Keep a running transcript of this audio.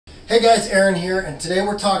Hey guys, Aaron here, and today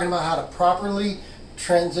we're talking about how to properly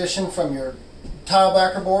transition from your tile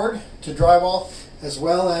backer board to drywall, as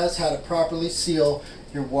well as how to properly seal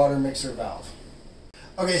your water mixer valve.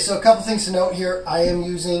 Okay, so a couple things to note here. I am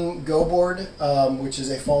using GoBoard, which is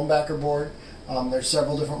a foam backer board. There's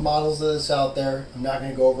several different models of this out there. I'm not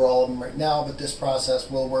going to go over all of them right now, but this process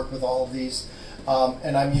will work with all of these.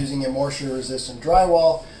 And I'm using a moisture resistant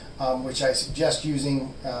drywall, which I suggest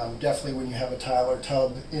using definitely when you have a tile or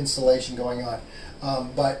tub installation going on.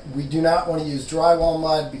 But we do not want to use drywall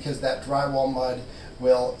mud, because that drywall mud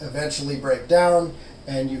will eventually break down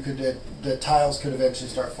and the tiles could eventually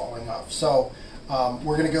start falling off. So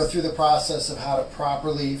we're going to go through the process of how to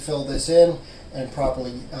properly fill this in and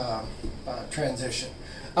properly transition.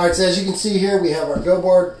 Alright, so as you can see here, we have our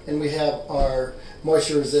GoBoard and we have our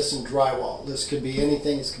moisture resistant drywall. This could be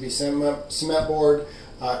anything. This could be cement board,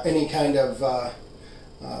 any kind of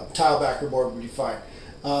tile backer board would be fine.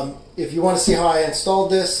 If you want to see how I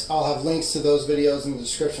installed this, I'll have links to those videos in the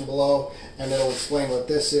description below, and it'll explain what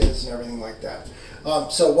this is and everything like that.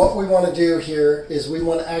 So what we want to do here is we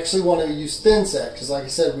actually want to use thin set, because like I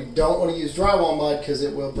said, we don't want to use drywall mud because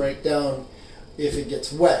it will break down if it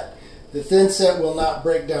gets wet. The thin set will not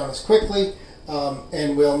break down as quickly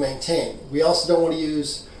and will maintain. We also don't want to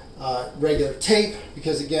use regular tape,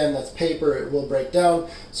 because again, that's paper, it will break down.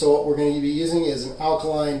 So what we're going to be using is an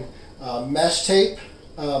alkaline mesh tape,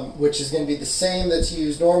 which is going to be the same that's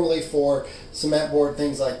used normally for cement board,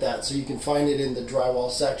 things like that. So you can find it in the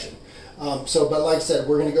drywall section. But like I said,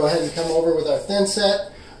 we're going to go ahead and come over with our thin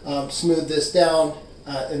set, smooth this down,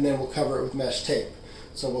 and then we'll cover it with mesh tape.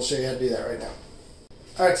 So we'll show you how to do that right now.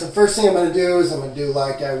 Alright, so the first thing I'm going to do is I'm going to do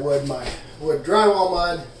like I would my wood drywall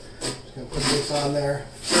mud. Just going to put this on there,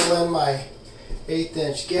 fill in my 1/8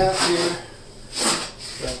 inch gap here,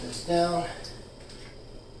 spread this down.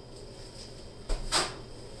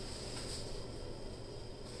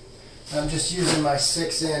 I'm just using my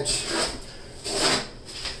 6 inch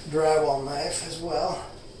drywall knife as well.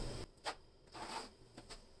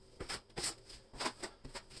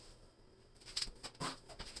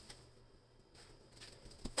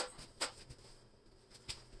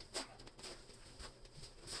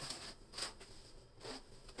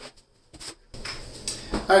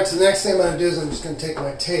 Alright, so the next thing I'm going to do is I'm just going to take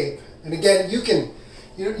my tape, and again, you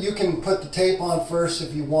can put the tape on first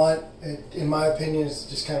if you want. In my opinion, it's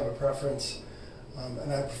just kind of a preference,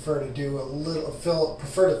 and I prefer to do fill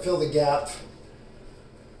the gap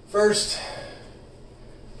first,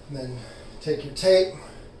 and then take your tape,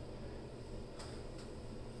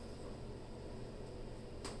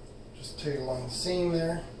 just take it along the seam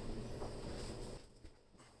there.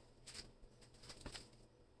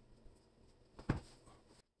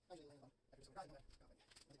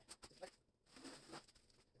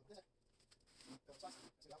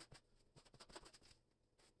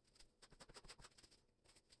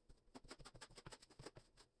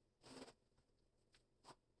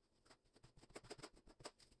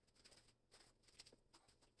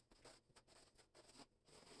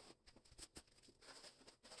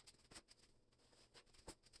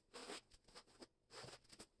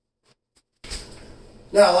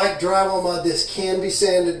 Now, like drywall mud, this can be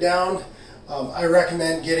sanded down. I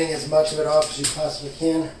recommend getting as much of it off as you possibly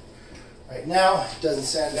can. Right now, it doesn't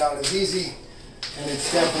sand down as easy, and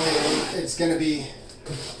it's going to be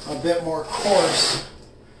a bit more coarse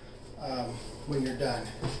when you're done.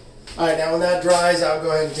 All right, now when that dries, I'll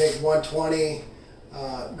go ahead and take 120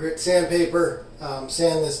 grit sandpaper,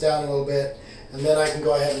 sand this down a little bit, and then I can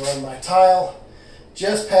go ahead and run my tile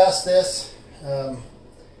just past this,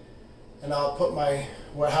 and I'll put my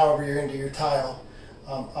however you're into your tile.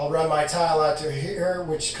 I'll run my tile out to here,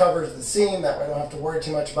 which covers the seam, that way I don't have to worry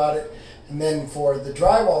too much about it. And then for the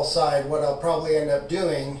drywall side, what I'll probably end up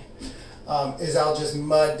doing is I'll just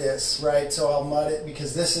mud this, right? So I'll mud it,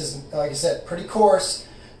 because this is, like I said, pretty coarse,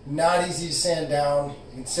 not easy to sand down.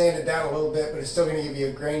 You can sand it down a little bit, but it's still going to give you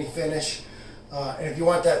a grainy finish. And if you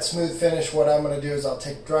want that smooth finish, what I'm going to do is I'll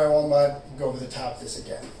take drywall mud and go over the top of this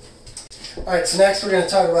again. Alright, so next we're going to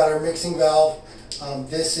talk about our mixing valve.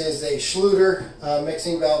 This is a Schluter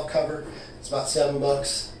mixing valve cover. It's about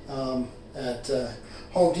 $7 at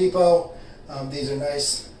Home Depot. These are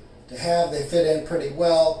nice to have. They fit in pretty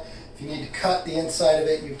well. If you need to cut the inside of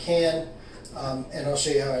it, you can. And I'll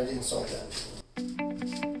show you how I install that.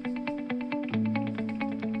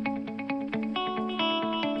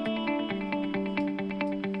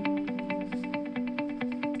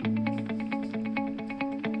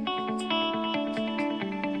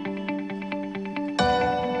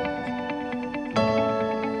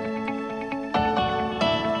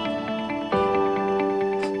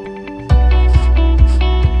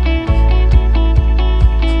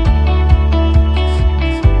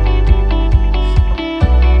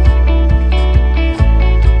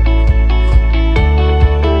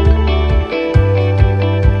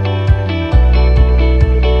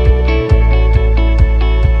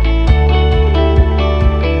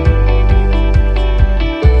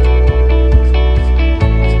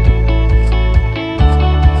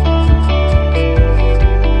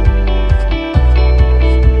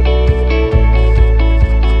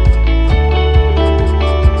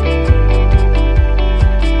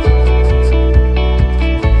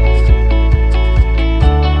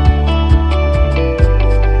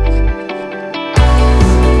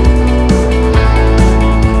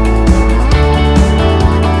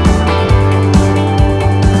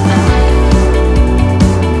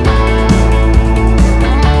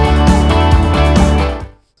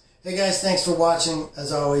 Thanks for watching.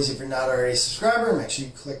 As always, if you're not already a subscriber, make sure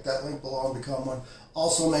you click that link below and become one.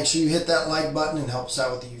 Also, make sure you hit that like button and help us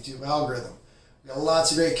out with the YouTube algorithm. We've got lots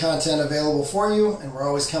of great content available for you, and we're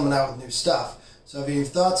always coming out with new stuff. So if you have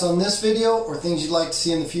thoughts on this video or things you'd like to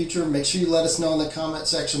see in the future, make sure you let us know in the comment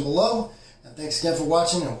section below. And thanks again for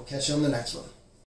watching, and we'll catch you on the next one.